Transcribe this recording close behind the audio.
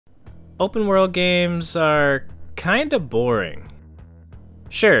Open world games are kinda boring.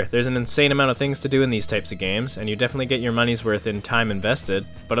 Sure, there's an insane amount of things to do in these types of games, and you definitely get your money's worth in time invested,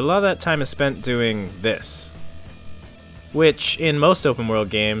 but a lot of that time is spent doing this. Which, in most open world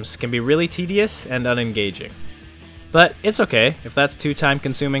games, can be really tedious and unengaging. But it's okay, if that's too time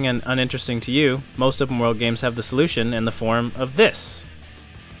consuming and uninteresting to you, most open world games have the solution in the form of this.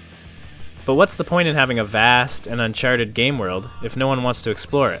 But what's the point in having a vast and uncharted game world if no one wants to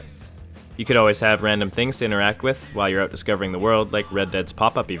explore it? You could always have random things to interact with while you're out discovering the world, like Red Dead's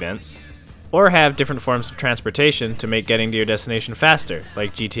pop-up events. Or have different forms of transportation to make getting to your destination faster,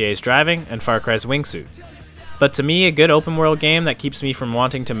 like GTA's driving and Far Cry's wingsuit. But to me, a good open world game that keeps me from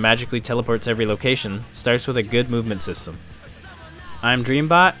wanting to magically teleport to every location starts with a good movement system. I'm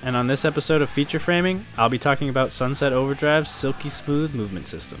DreamBot, and on this episode of Feature Framing, I'll be talking about Susnset Overdrive's silky smooth movement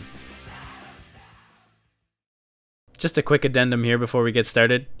system. Just a quick addendum here before we get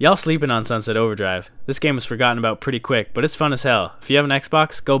started. Y'all sleeping on Susnset Overdrive. This game was forgotten about pretty quick, but it's fun as hell. If you have an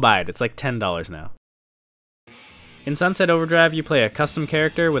Xbox, go buy it. It's like $10 now. In Susnset Overdrive, you play a custom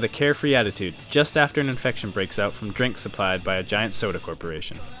character with a carefree attitude, just after an infection breaks out from drinks supplied by a giant soda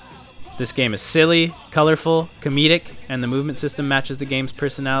corporation. This game is silly, colorful, comedic, and the movement system matches the game's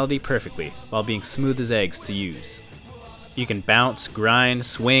personality perfectly, while being smooth as eggs to use. You can bounce, grind,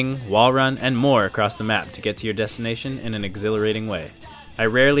 swing, wall run, and more across the map to get to your destination in an exhilarating way. I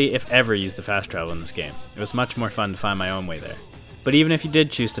rarely, if ever, use the fast travel in this game. It was much more fun to find my own way there. But even if you did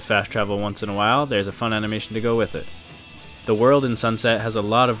choose to fast travel once in a while, there's a fun animation to go with it. The world in Susnset has a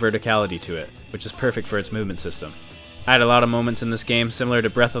lot of verticality to it, which is perfect for its movement system. I had a lot of moments in this game similar to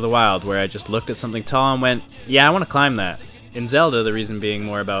Breath of the Wild where I just looked at something tall and went, yeah, I want to climb that. In Zelda, the reason being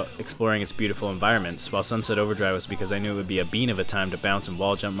more about exploring its beautiful environments, while Susnset Overdrive was because I knew it would be a bean of a time to bounce and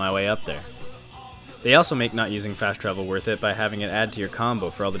wall jump my way up there. They also make not using fast travel worth it by having it add to your combo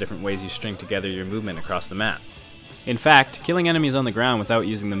for all the different ways you string together your movement across the map. In fact, killing enemies on the ground without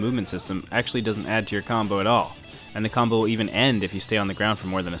using the movement system actually doesn't add to your combo at all, and the combo will even end if you stay on the ground for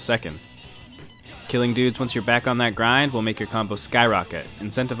more than a second. Killing dudes once you're back on that grind will make your combo skyrocket,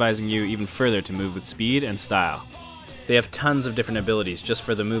 incentivizing you even further to move with speed and style. They have tons of different abilities just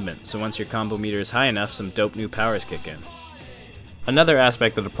for the movement, so once your combo meter is high enough, some dope new powers kick in. Another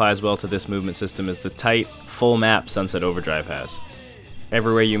aspect that applies well to this movement system is the tight, full map Susnset Overdrive has.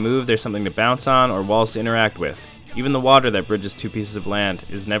 Everywhere you move, there's something to bounce on or walls to interact with. Even the water that bridges two pieces of land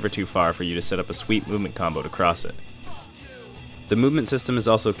is never too far for you to set up a sweet movement combo to cross it. The movement system is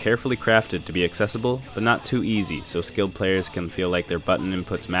also carefully crafted to be accessible, but not too easy, so skilled players can feel like their button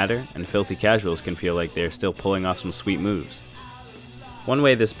inputs matter, and filthy casuals can feel like they're still pulling off some sweet moves. One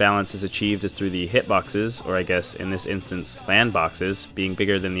way this balance is achieved is through the hitboxes, or I guess in this instance land boxes, being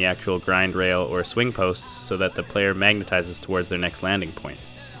bigger than the actual grind rail or swing posts so that the player magnetizes towards their next landing point.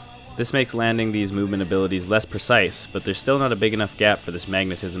 This makes landing these movement abilities less precise, but there's still not a big enough gap for this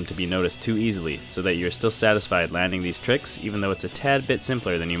magnetism to be noticed too easily, so that you're still satisfied landing these tricks even though it's a tad bit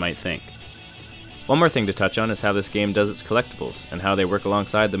simpler than you might think. One more thing to touch on is how this game does its collectibles, and how they work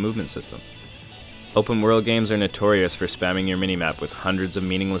alongside the movement system. Open world games are notorious for spamming your minimap with hundreds of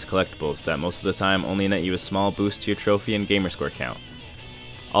meaningless collectibles that most of the time only net you a small boost to your trophy and gamerscore count.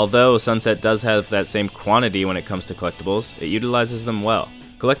 Although Susnset does have that same quantity when it comes to collectibles, it utilizes them well.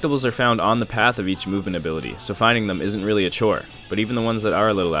 Collectibles are found on the path of each movement ability, so finding them isn't really a chore, but even the ones that are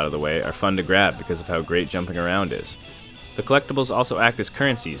a little out of the way are fun to grab because of how great jumping around is. The collectibles also act as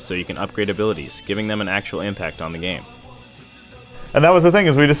currencies, so you can upgrade abilities, giving them an actual impact on the game. And that was the thing,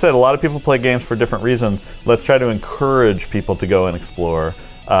 as we just said, a lot of people play games for different reasons. Let's try to encourage people to go and explore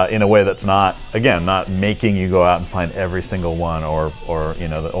in a way that's not, again, not making you go out and find every single one, or you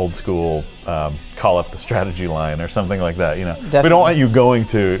know, the old school call up the strategy line or something like that. You know, Definitely. We don't want you going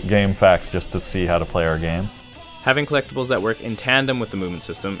to GameFAQs just to see how to play our game. Having collectibles that work in tandem with the movement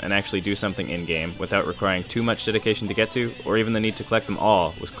system and actually do something in-game without requiring too much dedication to get to, or even the need to collect them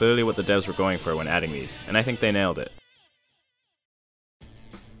all, was clearly what the devs were going for when adding these, and I think they nailed it.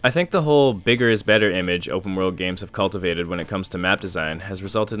 I think the whole bigger is better image open world games have cultivated when it comes to map design has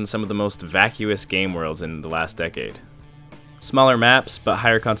resulted in some of the most vacuous game worlds in the last decade. Smaller maps, but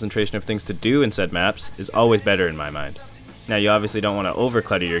higher concentration of things to do in said maps, is always better in my mind. Now you obviously don't want to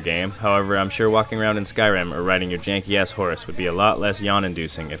over-clutter your game, however I'm sure walking around in Skyrim or riding your janky-ass horse would be a lot less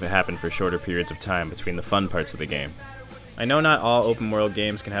yawn-inducing if it happened for shorter periods of time between the fun parts of the game. I know not all open world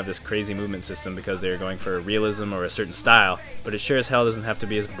games can have this crazy movement system because they are going for a realism or a certain style, but it sure as hell doesn't have to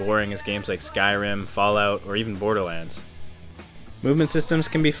be as boring as games like Skyrim, Fallout, or even Borderlands. Movement systems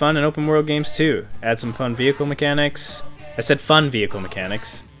can be fun in open world games too. Add some fun vehicle mechanics. I said fun vehicle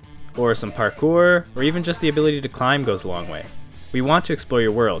mechanics. Or some parkour, or even just the ability to climb goes a long way. We want to explore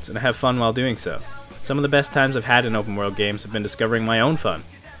your worlds and have fun while doing so. Some of the best times I've had in open world games have been discovering my own fun,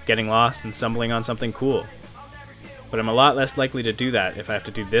 getting lost and stumbling on something cool. But I'm a lot less likely to do that if I have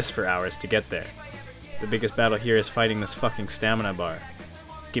to do this for hours to get there. The biggest battle here is fighting this fucking stamina bar.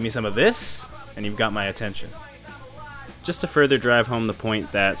 Give me some of this, and you've got my attention. Just to further drive home the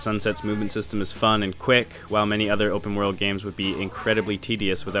point that Sunset's movement system is fun and quick, while many other open world games would be incredibly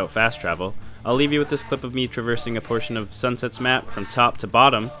tedious without fast travel, I'll leave you with this clip of me traversing a portion of Sunset's map from top to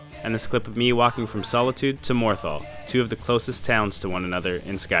bottom, and this clip of me walking from Solitude to Morthal, two of the closest towns to one another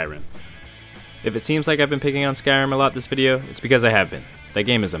in Skyrim. If it seems like I've been picking on Skyrim a lot this video, it's because I have been. That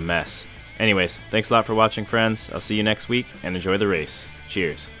game is a mess. Anyways, thanks a lot for watching, friends. I'll see you next week, and enjoy the race.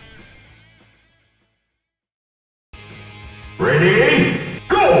 Cheers. Ready,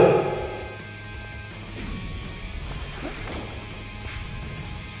 go!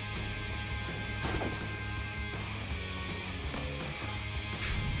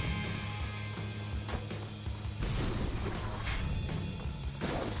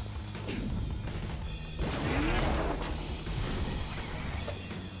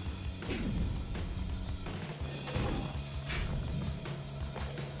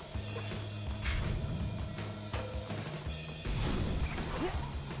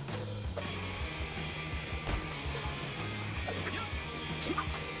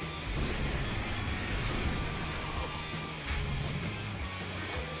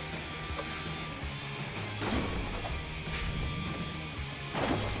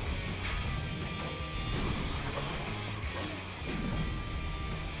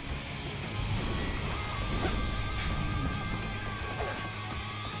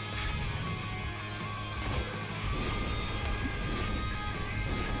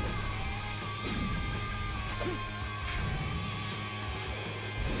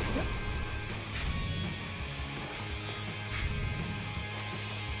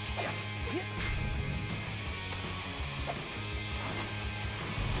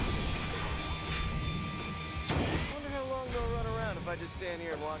 If I just stand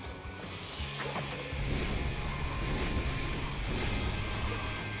here and watch them.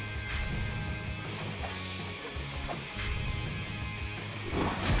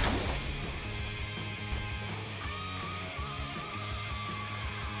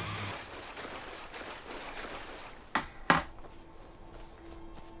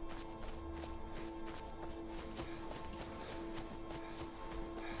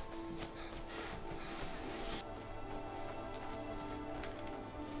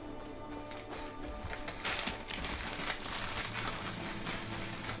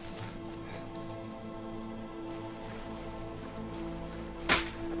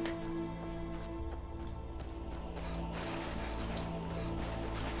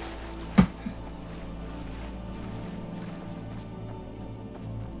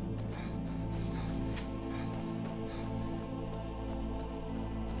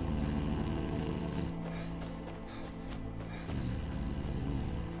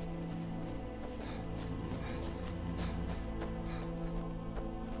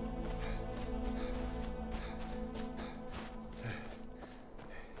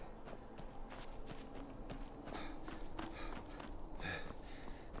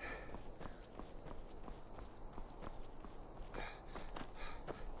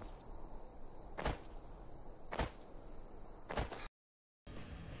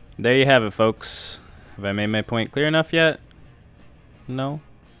 There you have it, folks. Have I made my point clear enough yet? No?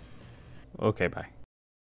 Okay, bye.